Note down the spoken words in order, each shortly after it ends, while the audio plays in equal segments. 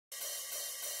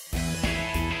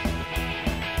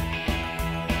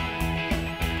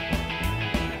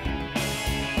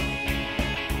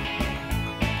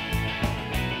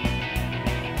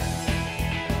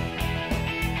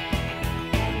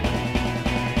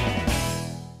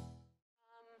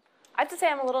I have to say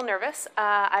I'm a little nervous.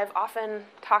 I've often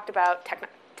talked about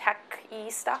tech-y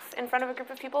stuff in front of a group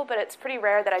of people, but it's pretty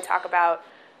rare that I talk about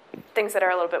things that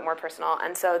are a little bit more personal.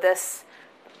 And so this,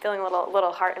 feeling a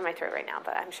little heart in my throat right now,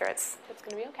 but I'm sure it's going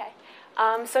to be okay.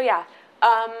 I'm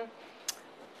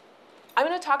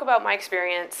going to talk about my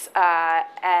experience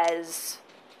as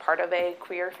part of a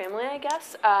queer family, I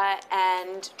guess,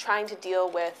 and trying to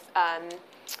deal with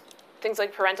things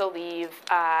like parental leave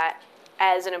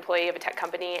as an employee of a tech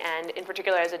company, and in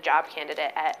particular as a job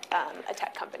candidate at a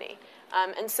tech company.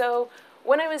 And so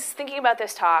when I was thinking about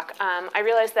this talk, I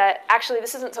realized that actually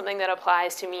this isn't something that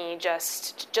applies to me,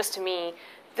 just to me.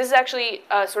 This is actually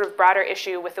a sort of broader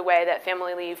issue with the way that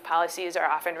family leave policies are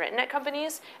often written at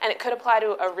companies, and it could apply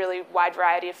to a really wide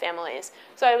variety of families.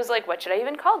 So I was like, what should I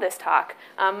even call this talk?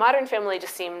 Modern Family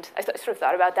just seemed, I sort of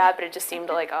thought about that, but it just seemed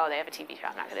like, oh, they have a TV show,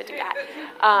 I'm not going to do that.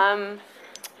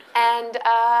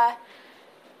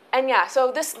 And yeah,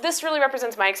 so this really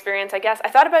represents my experience, I guess. I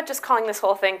thought about just calling this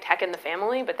whole thing Tech in the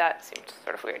Family, but that seemed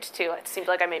sort of weird too. It seemed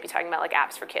like I may be talking about like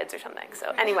apps for kids or something.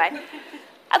 So anyway,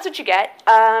 that's what you get.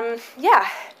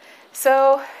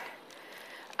 So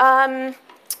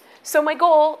my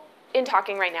goal in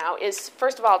talking right now is,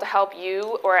 first of all, to help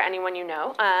you or anyone you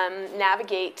know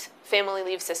navigate family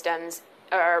leave systems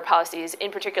or policies,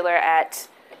 in particular at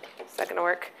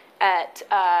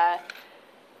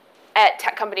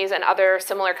tech companies and other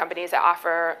similar companies that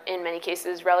offer, in many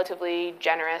cases, relatively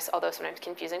generous, although sometimes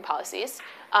confusing policies.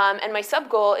 And my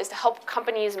sub-goal is to help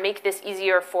companies make this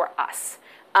easier for us.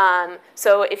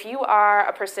 So if you are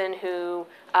a person who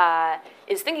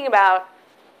is thinking about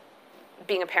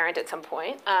being a parent at some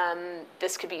point,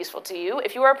 this could be useful to you.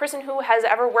 If you are a person who has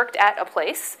ever worked at a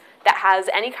place that has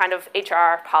any kind of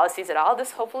HR policies at all,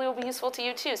 this hopefully will be useful to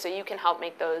you too, so you can help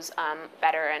make those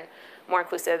better and more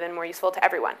inclusive and more useful to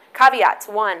everyone. Caveats.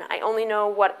 1, I only know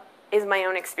what is my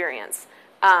own experience.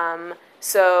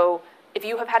 So if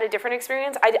you have had a different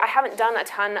experience, I haven't done a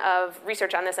ton of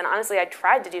research on this, and honestly, I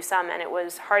tried to do some, and it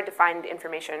was hard to find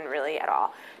information really at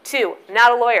all. 2,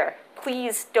 not a lawyer.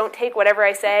 Please don't take whatever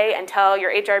I say and tell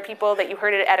your HR people that you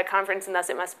heard it at a conference and thus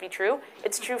it must be true.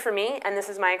 It's true for me, and this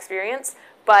is my experience.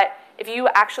 But if you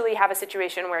actually have a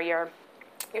situation where you're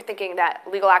thinking that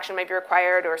legal action might be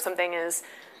required or something is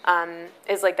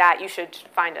like that, you should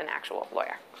find an actual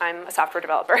lawyer. I'm a software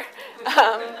developer.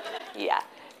 Yeah.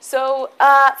 So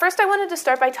first I wanted to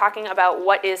start by talking about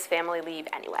what is family leave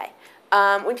anyway.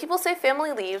 When people say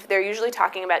family leave, they're usually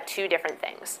talking about 2 different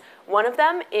things. One of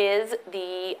them is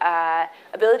the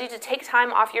ability to take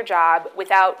time off your job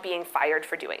without being fired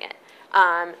for doing it.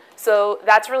 So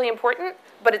that's really important,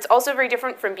 but it's also very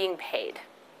different from being paid,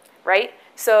 right?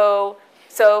 So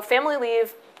family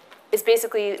leave is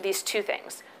basically these 2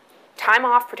 things: time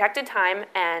off, protected time,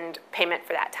 and payment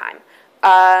for that time.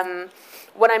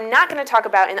 What I'm not going to talk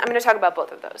about, and I'm going to talk about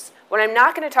both of those. What I'm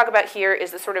not going to talk about here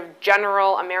is the sort of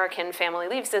general American family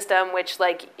leave system, which,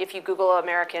 like, if you Google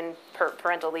American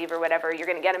parental leave or whatever, you're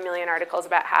going to get a million articles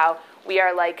about how we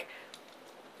are, like,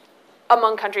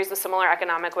 among countries with similar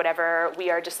economic whatever, we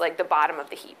are just, like, the bottom of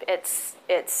the heap. It's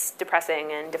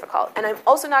depressing and difficult. And I'm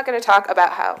also not going to talk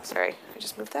about how, sorry, I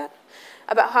just moved that,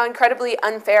 about how incredibly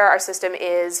unfair our system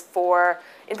is for,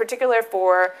 in particular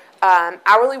for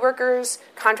hourly workers,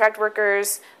 contract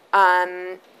workers.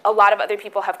 A lot of other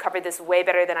people have covered this way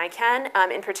better than I can.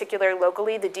 In particular,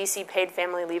 locally, the DC Paid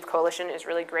Family Leave Coalition is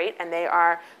really great, and they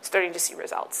are starting to see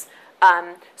results.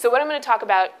 So what I'm going to talk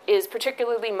about is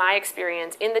particularly my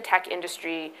experience in the tech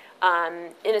industry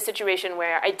in a situation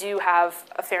where I do have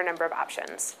a fair number of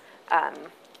options.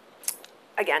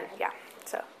 Again, yeah.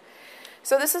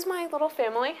 So this is my little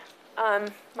family.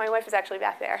 My wife is actually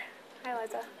back there. Hi,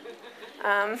 Liza.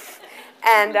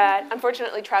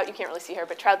 Unfortunately, Trout, you can't really see her,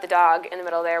 but Trout the dog in the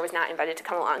middle there was not invited to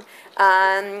come along.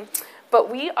 But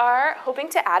we are hoping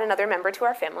to add another member to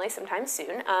our family sometime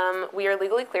soon. We are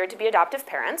legally cleared to be adoptive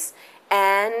parents,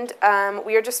 and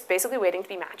we are just basically waiting to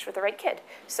be matched with the right kid.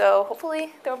 So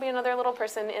hopefully there will be another little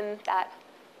person in that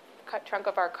trunk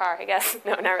of our car, I guess.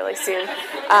 No, not really soon.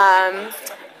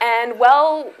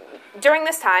 During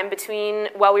this time,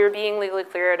 while we were being legally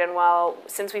cleared and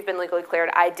since we've been legally cleared,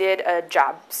 I did a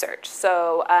job search.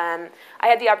 So I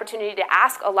had the opportunity to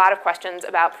ask a lot of questions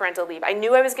about parental leave. I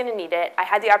knew I was going to need it. I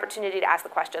had the opportunity to ask the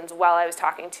questions while I was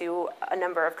talking to a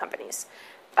number of companies,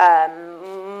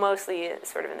 mostly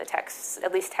sort of in the tech,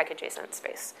 at least tech-adjacent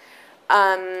space.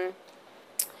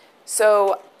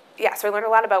 So I learned a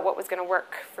lot about what was going to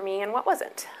work for me and what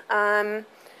wasn't.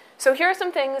 So here are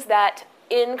some things that,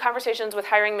 in conversations with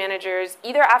hiring managers,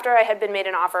 either after I had been made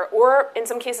an offer or in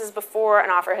some cases before an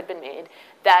offer had been made,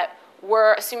 that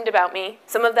were assumed about me.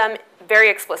 Some of them very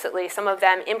explicitly, some of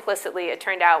them implicitly, it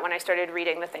turned out when I started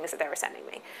reading the things that they were sending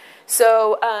me.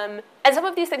 So, and some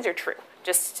of these things are true,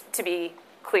 just to be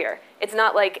clear. It's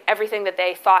not like everything that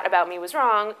they thought about me was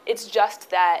wrong. It's just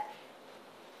that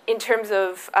in terms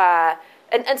of,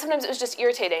 and sometimes it was just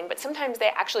irritating, but sometimes they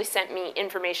actually sent me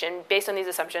information based on these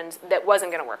assumptions that wasn't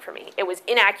going to work for me. It was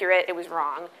inaccurate, it was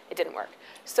wrong, it didn't work.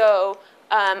 So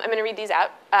I'm going to read these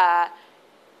out.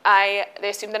 They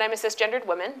assume that I'm a cisgendered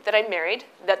woman, that I'm married,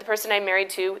 that the person I'm married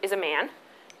to is a man,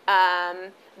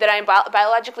 that I'm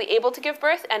biologically able to give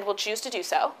birth and will choose to do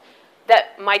so,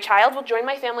 that my child will join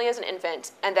my family as an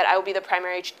infant, and that I will be the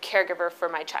primary caregiver for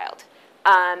my child.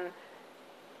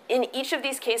 In each of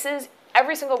these cases,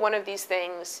 every single one of these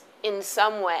things in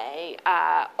some way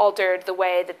altered the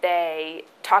way that they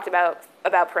talked about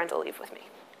parental leave with me.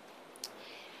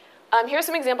 Here are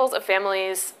some examples of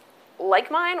families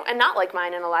like mine and not like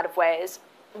mine in a lot of ways,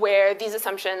 where these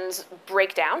assumptions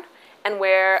break down and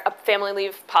where a family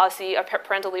leave policy, a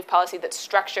parental leave policy that's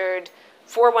structured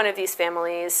for one of these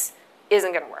families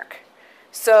isn't going to work.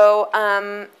 So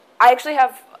I actually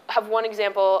have one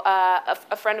example.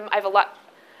 A friend of mine, I have a lot.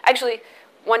 Actually,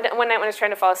 one night when I was trying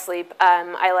to fall asleep,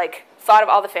 I thought of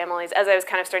all the families as I was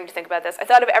kind of starting to think about this. I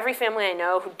thought of every family I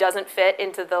know who doesn't fit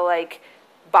into the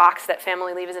box that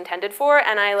family leave is intended for,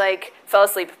 and I fell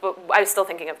asleep, but I was still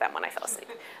thinking of them when I fell asleep.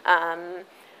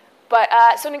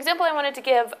 So an example I wanted to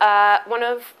give, one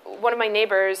of my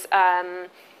neighbors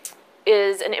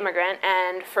is an immigrant,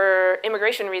 and for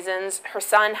immigration reasons, her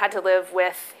son had to live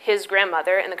with his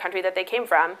grandmother in the country that they came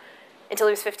from until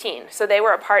he was 15. So they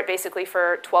were apart basically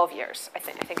for 12 years, I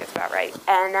think that's about right.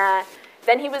 And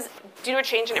then he was, due to a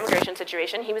change in immigration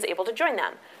situation, he was able to join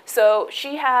them. So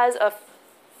she has a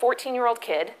 14-year-old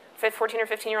kid, 14 or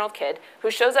 15-year-old kid,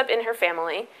 who shows up in her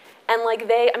family, and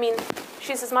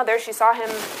she's his mother, she saw him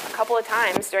a couple of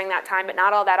times during that time, but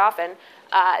not all that often.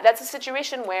 That's a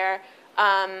situation where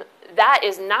that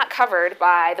is not covered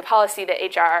by the policy that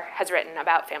HR has written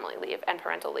about family leave and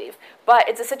parental leave. But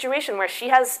it's a situation where she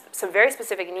has some very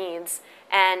specific needs,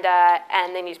 and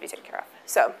they need to be taken care of.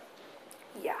 So,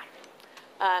 yeah.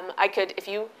 I could, if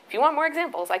you want more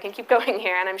examples, I can keep going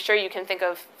here, and I'm sure you can think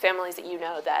of families that you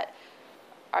know that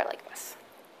are like this.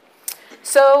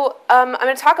 So I'm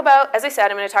going to talk about, as I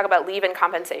said, I'm going to talk about leave and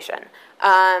compensation.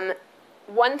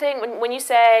 One thing, when you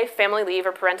say family leave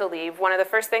or parental leave, one of the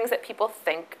first things that people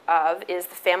think of is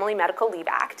the Family Medical Leave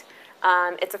Act.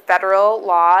 It's a federal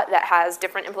law that has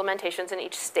different implementations in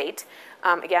each state.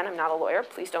 Again, I'm not a lawyer.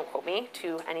 Please don't quote me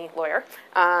to any lawyer.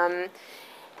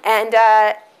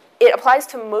 It applies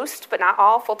to most, but not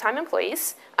all, full-time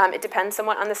employees. It depends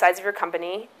somewhat on the size of your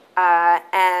company.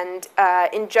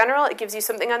 In general, it gives you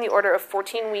something on the order of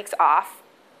 14 weeks off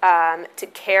to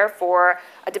care for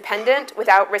a dependent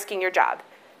without risking your job.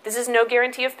 This is no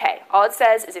guarantee of pay. All it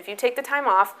says is if you take the time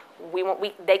off,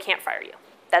 they can't fire you.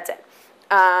 That's it.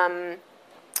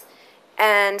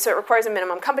 And so it requires a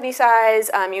minimum company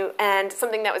size. And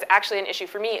something that was actually an issue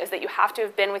for me is that you have to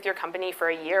have been with your company for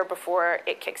a year before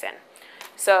it kicks in.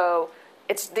 So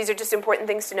these are just important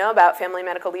things to know about Family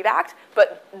Medical Leave Act.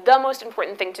 But the most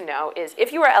important thing to know is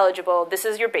if you are eligible, this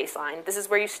is your baseline. This is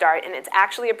where you start, and it's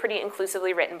actually a pretty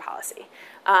inclusively written policy.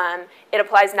 It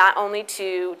applies not only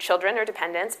to children or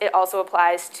dependents. It also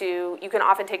applies to, you can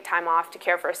often take time off to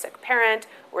care for a sick parent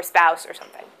or spouse or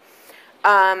something.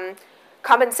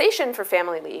 Compensation for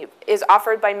family leave is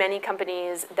offered by many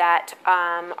companies that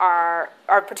are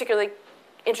particularly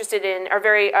interested in,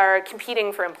 are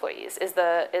competing for employees, is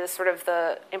sort of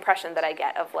the impression that I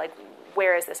get of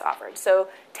where is this offered. So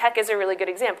tech is a really good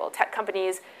example. Tech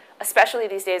companies, especially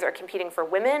these days, are competing for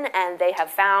women, and they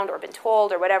have found or been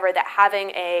told or whatever that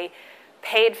having a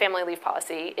paid family leave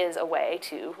policy is a way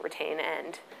to retain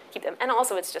and keep them. And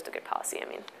also it's just a good policy,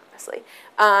 honestly.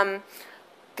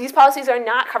 These policies are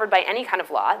not covered by any kind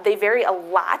of law. They vary a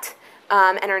lot.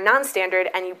 And are non-standard,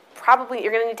 and you're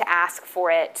going to need to ask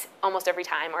for it almost every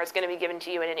time, or it's going to be given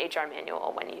to you in an HR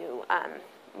manual when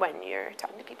you're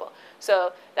talking to people.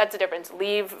 So that's the difference: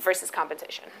 leave versus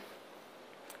compensation.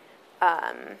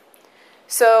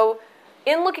 So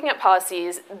in looking at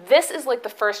policies, this is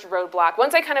the first roadblock.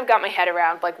 Once I kind of got my head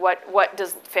around what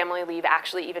does family leave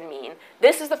actually even mean,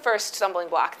 this is the first stumbling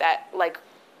block that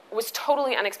was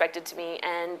totally unexpected to me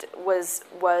and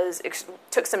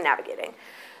took some navigating.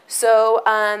 So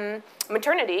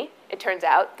maternity, it turns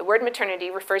out, the word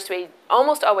maternity refers to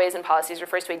almost always in policies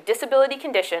refers to a disability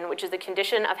condition, which is the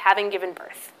condition of having given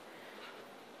birth.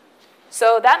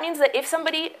 So that means that if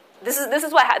somebody, this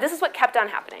is what kept on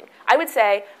happening. I would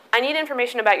say, I need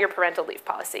information about your parental leave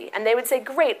policy, and they would say,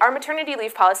 great, our maternity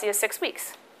leave policy is 6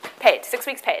 weeks paid, 6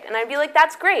 weeks paid, and I'd be like,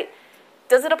 that's great.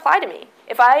 does it apply to me?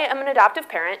 If I am an adoptive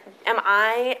parent, am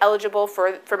I eligible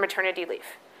for maternity leave?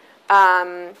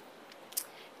 I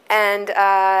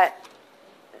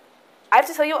have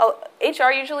to tell you,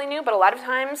 HR usually knew, but a lot of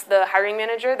times the hiring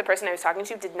manager, the person I was talking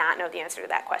to, did not know the answer to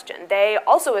that question. They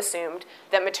also assumed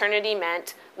that maternity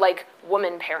meant like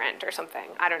woman parent or something.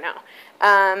 I don't know.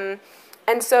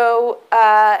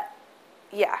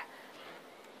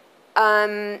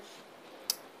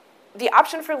 The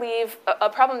option for leave, a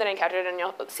problem that I encountered, and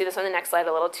you'll see this on the next slide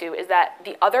a little too, is that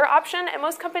the other option at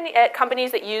most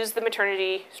companies that use the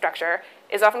maternity structure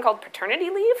is often called paternity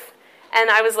leave. And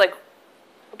I was like,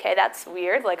 okay, that's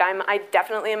weird. Like I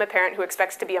definitely am a parent who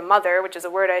expects to be a mother, which is a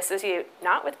word I associate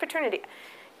not with paternity.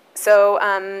 So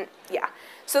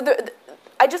So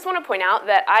I just want to point out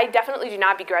that I definitely do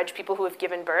not begrudge people who have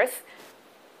given birth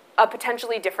a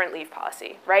potentially different leave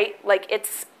policy, right? Like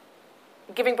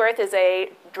giving birth is a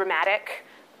dramatic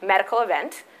medical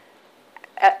event,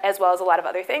 as well as a lot of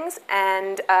other things,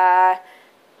 and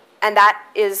that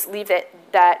is leave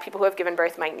that people who have given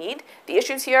birth might need. The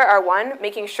issues here are, 1,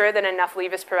 making sure that enough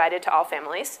leave is provided to all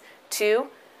families, 2,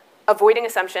 avoiding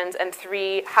assumptions, and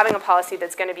 3, having a policy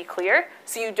that's going to be clear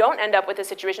so you don't end up with a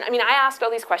situation. I mean, I asked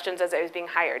all these questions as I was being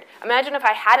hired. Imagine if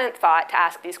I hadn't thought to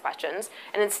ask these questions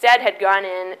and instead had gone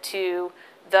in to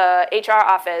the HR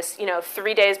office,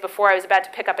 3 days before I was about to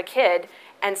pick up a kid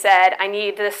and said, I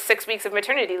need this 6 weeks of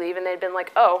maternity leave, and they'd been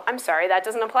like, oh, I'm sorry, that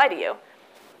doesn't apply to you.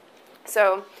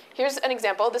 So here's an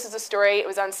example. This is a story. It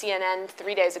was on CNN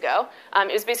 3 days ago.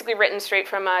 It was basically written straight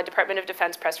from a Department of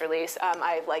Defense press release.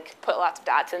 I put lots of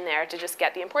dots in there to just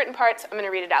get the important parts. I'm going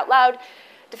to read it out loud.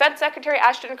 Defense Secretary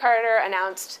Ashton Carter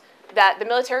announced that the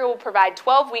military will provide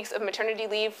 12 weeks of maternity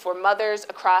leave for mothers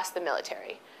across the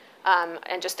military.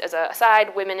 And just as an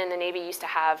aside, women in the Navy used to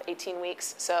have 18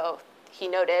 weeks. So he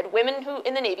noted, women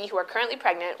in the Navy who are currently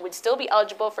pregnant would still be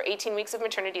eligible for 18 weeks of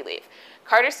maternity leave.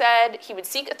 Carter said he would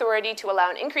seek authority to allow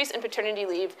an increase in paternity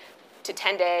leave to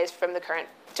 14 days from the current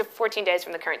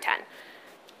 10.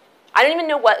 I don't even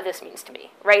know what this means to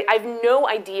me, right? I have no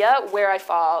idea where I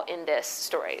fall in this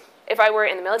story. If I were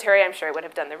in the military, I'm sure I would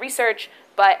have done the research.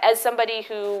 But as somebody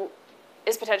who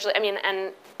is potentially,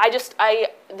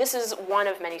 this is one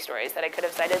of many stories that I could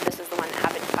have cited. This is the one that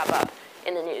happened to pop up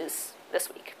in the news this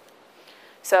week.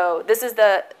 So this is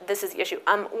the issue.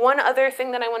 One other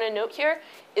thing that I want to note here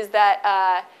is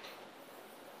that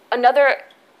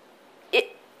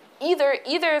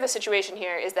either the situation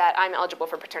here is that I'm eligible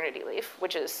for paternity leave,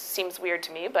 which seems weird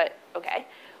to me, but okay,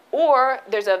 or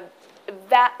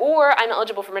or I'm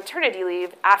eligible for maternity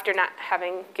leave after not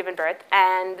having given birth,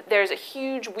 and there's a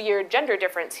huge weird gender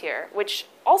difference here, which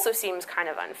also seems kind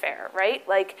of unfair, right?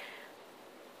 Like,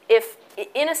 if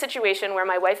in a situation where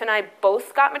my wife and I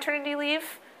both got maternity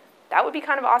leave, that would be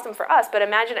kind of awesome for us. But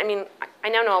imagine, I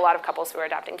now know a lot of couples who are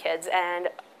adopting kids, and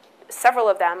several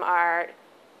of them are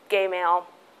gay male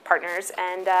partners,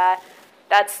 and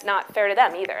that's not fair to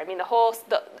them either. I mean,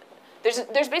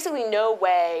 there's basically no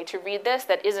way to read this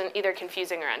that isn't either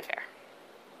confusing or unfair.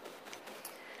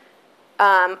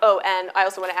 And I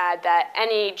also want to add that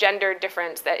any gender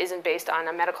difference that isn't based on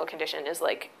a medical condition is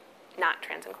not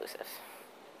trans-inclusive.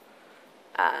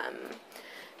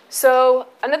 So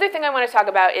another thing I want to talk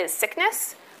about is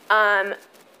sickness. A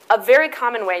very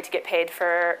common way to get paid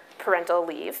for parental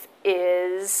leave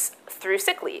is through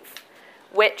sick leave,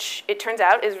 which it turns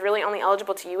out is really only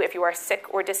eligible to you if you are sick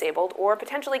or disabled, or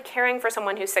potentially caring for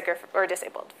someone who's sick or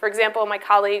disabled. For example, my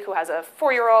colleague who has a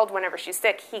 4-year-old, whenever she's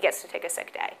sick, he gets to take a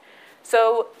sick day.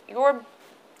 So your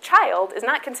child is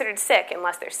not considered sick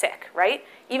unless they're sick, right?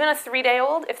 Even a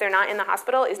 3-day-old, if they're not in the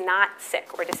hospital, is not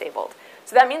sick or disabled.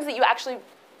 So that means that you actually,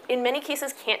 in many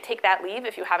cases, can't take that leave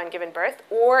if you haven't given birth,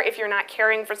 or if you're not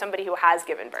caring for somebody who has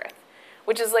given birth,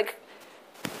 which is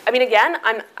again,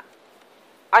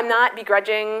 I'm not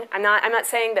begrudging, I'm not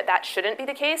saying that shouldn't be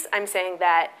the case. I'm saying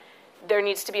that there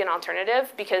needs to be an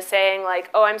alternative, because saying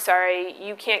oh, I'm sorry,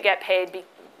 you can't get paid,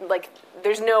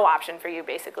 there's no option for you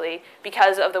basically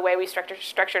because of the way we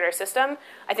structured our system,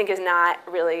 I think is not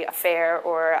really a fair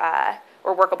or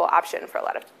workable option for a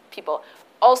lot of people.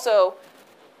 Also,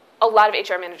 a lot of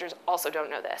HR managers also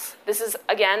don't know this. This is,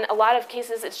 again, a lot of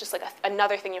cases, it's just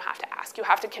another thing you have to ask. You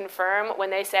have to confirm when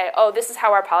they say, oh, this is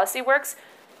how our policy works.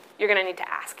 You're going to need to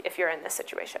ask if you're in this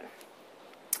situation.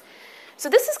 So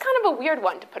this is kind of a weird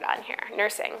one to put on here,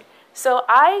 nursing. So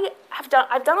I've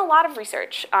done a lot of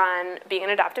research on being an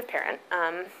adoptive parent.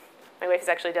 My wife has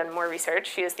actually done more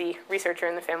research. She is the researcher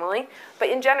in the family. But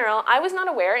in general, I was not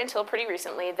aware until pretty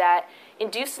recently that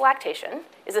induced lactation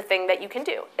is a thing that you can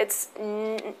do. It's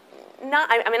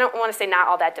not, I don't want to say not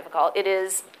all that difficult. It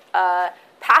is a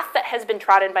path that has been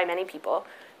trodden by many people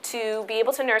to be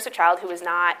able to nurse a child who is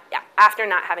not, after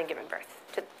not having given birth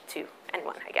to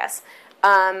anyone, I guess.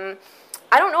 I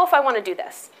don't know if I want to do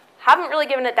this. Haven't really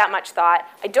given it that much thought.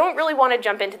 I don't really want to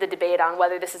jump into the debate on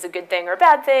whether this is a good thing or a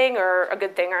bad thing, or a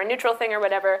good thing or a neutral thing or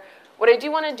whatever. What I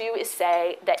do want to do is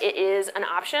say that it is an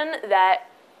option that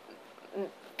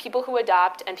people who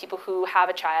adopt and people who have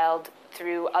a child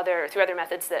through other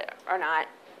methods that are not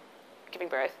giving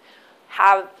birth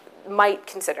might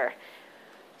consider.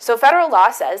 So federal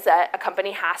law says that a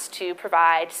company has to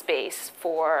provide space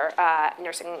for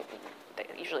nursing,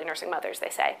 usually nursing mothers,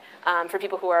 they say, for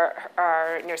people who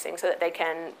are nursing so that they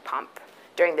can pump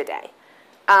during the day.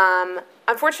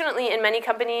 Unfortunately, in many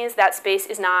companies, that space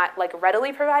is not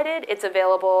readily provided. It's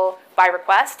available by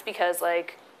request because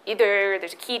either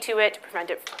there's a key to it to prevent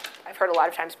it, I've heard a lot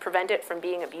of times, prevent it from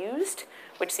being abused,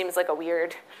 which seems like a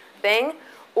weird thing,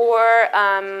 or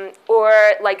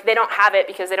they don't have it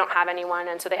because they don't have anyone,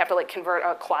 and so they have to convert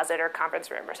a closet or conference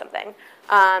room or something.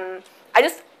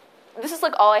 This is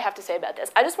all I have to say about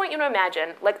this. I just want you to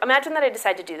imagine that I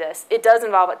decide to do this. It does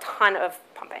involve a ton of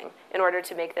pumping in order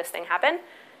to make this thing happen.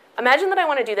 Imagine that I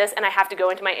want to do this and I have to go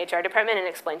into my HR department and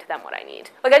explain to them what I need.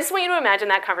 I just want you to imagine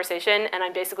that conversation, and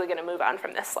I'm basically going to move on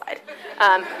from this slide.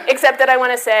 Except that I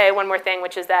want to say one more thing,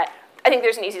 which is that I think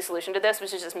there's an easy solution to this,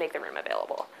 which is just make the room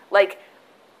available.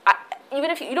 Even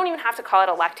if you don't even have to call it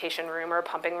a lactation room or a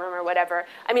pumping room or whatever.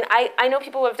 I mean, I know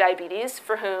people with diabetes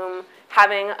for whom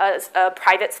having a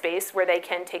private space where they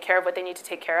can take care of what they need to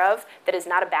take care of that is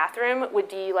not a bathroom would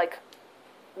be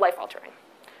life-altering.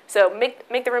 So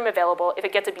make the room available. If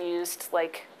it gets abused,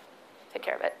 take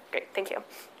care of it. Great, thank you.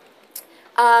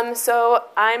 So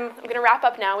I'm going to wrap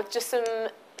up now with just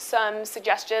some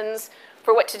suggestions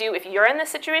for what to do if you're in this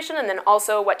situation, and then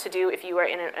also what to do if you are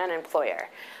in an employer.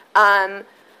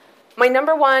 My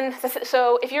number one,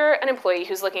 so if you're an employee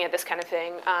who's looking at this kind of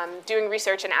thing, doing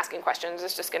research and asking questions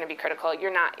is just going to be critical.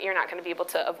 You're not going to be able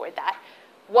to avoid that.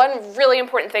 One really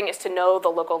important thing is to know the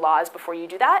local laws before you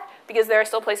do that, because there are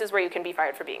still places where you can be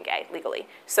fired for being gay legally.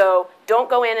 So don't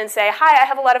go in and say, hi, I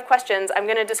have a lot of questions. I'm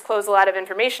going to disclose a lot of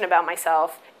information about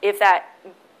myself if that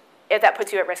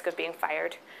puts you at risk of being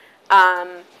fired.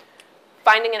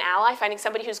 Finding an ally, finding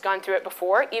somebody who's gone through it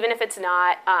before, even if it's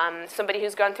not somebody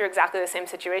who's gone through exactly the same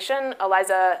situation.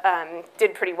 Eliza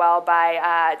did pretty well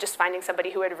by just finding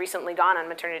somebody who had recently gone on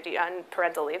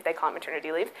parental leave, they call it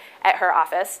maternity leave, at her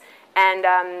office, and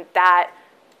that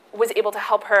was able to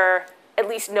help her at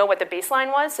least know what the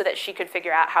baseline was so that she could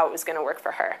figure out how it was going to work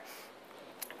for her.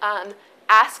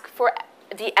 Ask for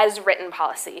the as-written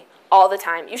policy all the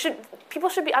time. People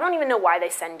should be, I don't even know why they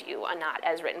send you a not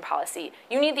as written policy.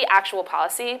 You need the actual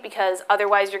policy, because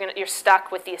otherwise you're stuck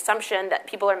with the assumption that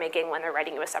people are making when they're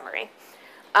writing you a summary.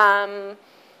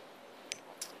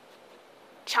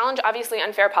 Challenge obviously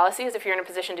unfair policies if you're in a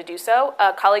position to do so.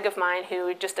 A colleague of mine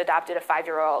who just adopted a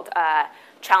 5-year-old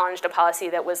challenged a policy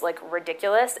that was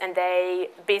ridiculous, and they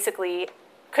basically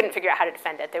couldn't figure out how to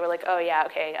defend it. They were like, oh yeah,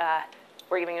 okay,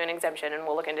 we're giving you an exemption and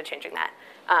we'll look into changing that.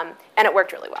 And it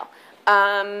worked really well.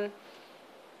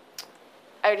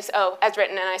 As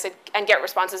written, and I said, and get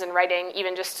responses in writing,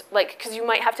 even just because you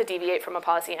might have to deviate from a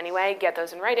policy anyway, get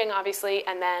those in writing, obviously.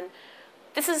 And then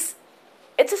it's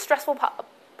a stressful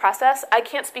process. I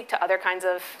can't speak to other kinds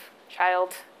of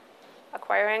child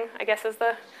acquiring, I guess is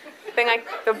the thing,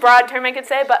 the broad term I could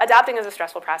say, but adopting is a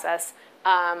stressful process.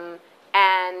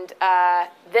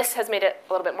 This has made it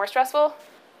a little bit more stressful.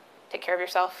 Take care of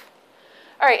yourself.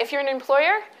 All right, if you're an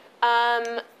employer,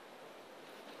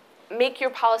 make your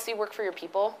policy work for your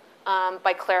people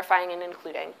by clarifying and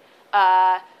including.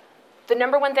 The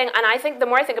number one thing, and I think the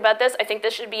more I think about this, I think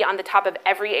this should be on the top of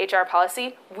every HR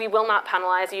policy. We will not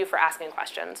penalize you for asking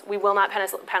questions. We will not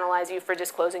penalize you for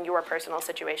disclosing your personal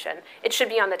situation. It should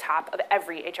be on the top of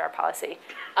every HR policy.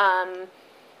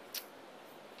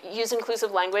 Use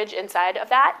inclusive language inside of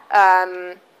that.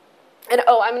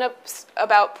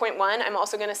 About point one, I'm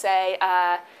also going to say,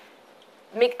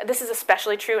 this is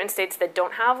especially true in states that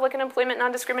don't have an Employment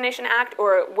Non-Discrimination Act,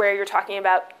 or where you're talking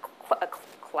about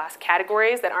class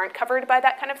categories that aren't covered by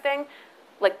that kind of thing.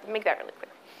 Make that really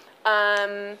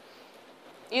clear.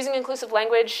 Using inclusive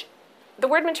language, the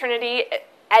word maternity,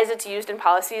 as it's used in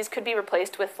policies, could be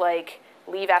replaced with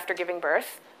leave after giving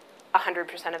birth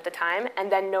 100% of the time,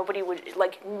 and then nobody would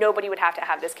have to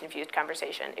have this confused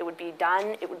conversation. It would be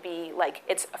done. It would be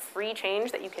it's a free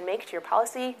change that you can make to your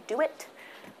policy. Do it.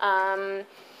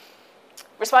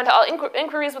 Respond to all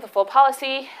inquiries with a full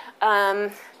policy.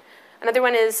 Another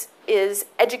one is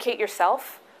educate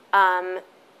yourself.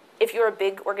 If you're a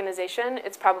big organization,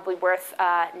 it's probably worth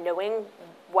knowing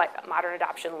what modern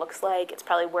adoption looks like. It's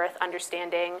probably worth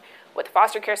understanding what the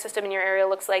foster care system in your area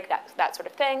looks like, that sort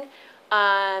of thing.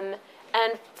 And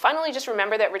finally, just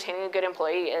remember that retaining a good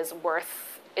employee is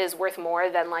worth more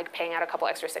than like paying out a couple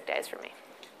extra sick days for me.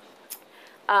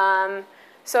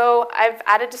 So I've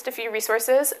added just a few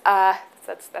resources.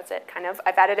 That's it, kind of.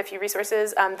 I've added a few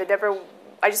resources.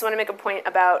 I just want to make a point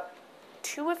about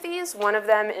 2 of these. One of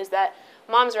them is that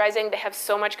Moms Rising, they have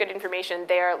so much good information.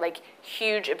 They are like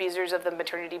huge abusers of the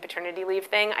maternity-paternity leave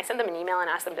thing. I sent them an email and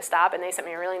asked them to stop, and they sent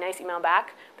me a really nice email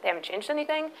back, but they haven't changed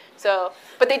anything. So,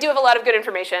 but they do have a lot of good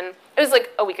information. It was like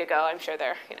a week ago. I'm sure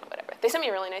they're, whatever. They sent me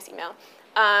a really nice email.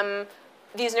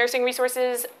 These nursing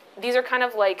resources, these are kind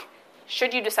of like,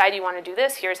 should you decide you want to do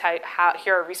this, here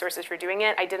are resources for doing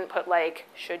it. I didn't put like,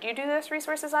 should you do this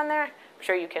resources on there. I'm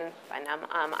sure you can find them.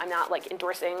 I'm not like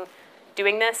endorsing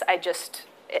doing this.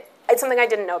 It's something I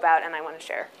didn't know about, and I want to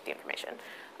share the information.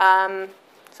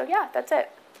 So yeah, that's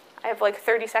it. I have like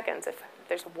 30 seconds if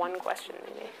there's one question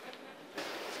maybe.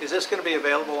 Is this going to be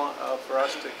available for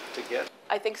us to get?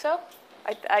 I think so.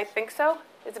 I think so.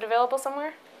 Is it available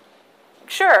somewhere?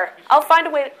 Sure. I'll find a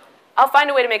way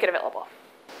to make it available.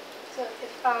 So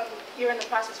if you're in the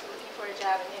process of looking for a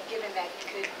job, and given that you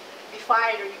could be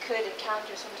fired or you could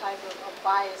encounter some type of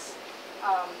bias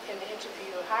in the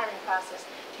interview or hiring process,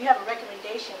 do you have a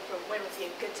recommendation for when would be a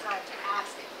good time to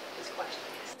ask these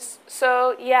questions?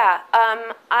 So yeah,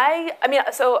 I'm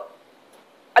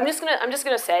just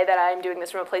gonna say that I'm doing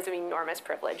this from a place of enormous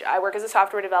privilege. I work as a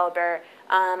software developer.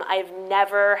 I've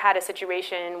never had a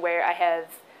situation where I have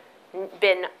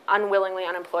been unwillingly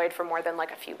unemployed for more than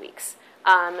like a few weeks.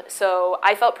 So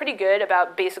I felt pretty good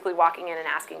about basically walking in and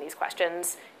asking these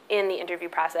questions in the interview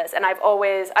process. And I've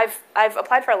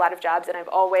applied for a lot of jobs, and I've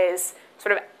always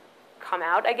sort of come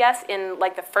out, I guess, in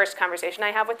like the first conversation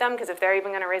I have with them, because if they're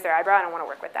even going to raise their eyebrow, I don't want to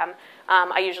work with them.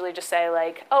 I usually just say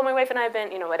like, oh, my wife and I have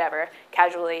been, whatever,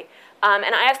 casually.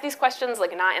 And I ask these questions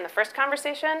like not in the first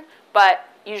conversation, but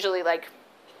usually like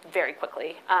very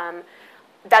quickly.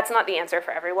 That's not the answer for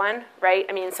everyone, right?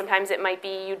 I mean, sometimes it might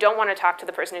be you don't want to talk to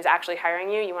the person who's actually hiring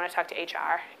you. You want to talk to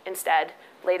HR instead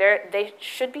later. They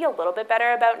should be a little bit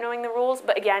better about knowing the rules,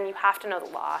 but again, you have to know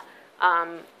the law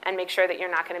and make sure that you're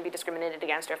not going to be discriminated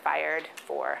against or fired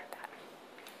for that.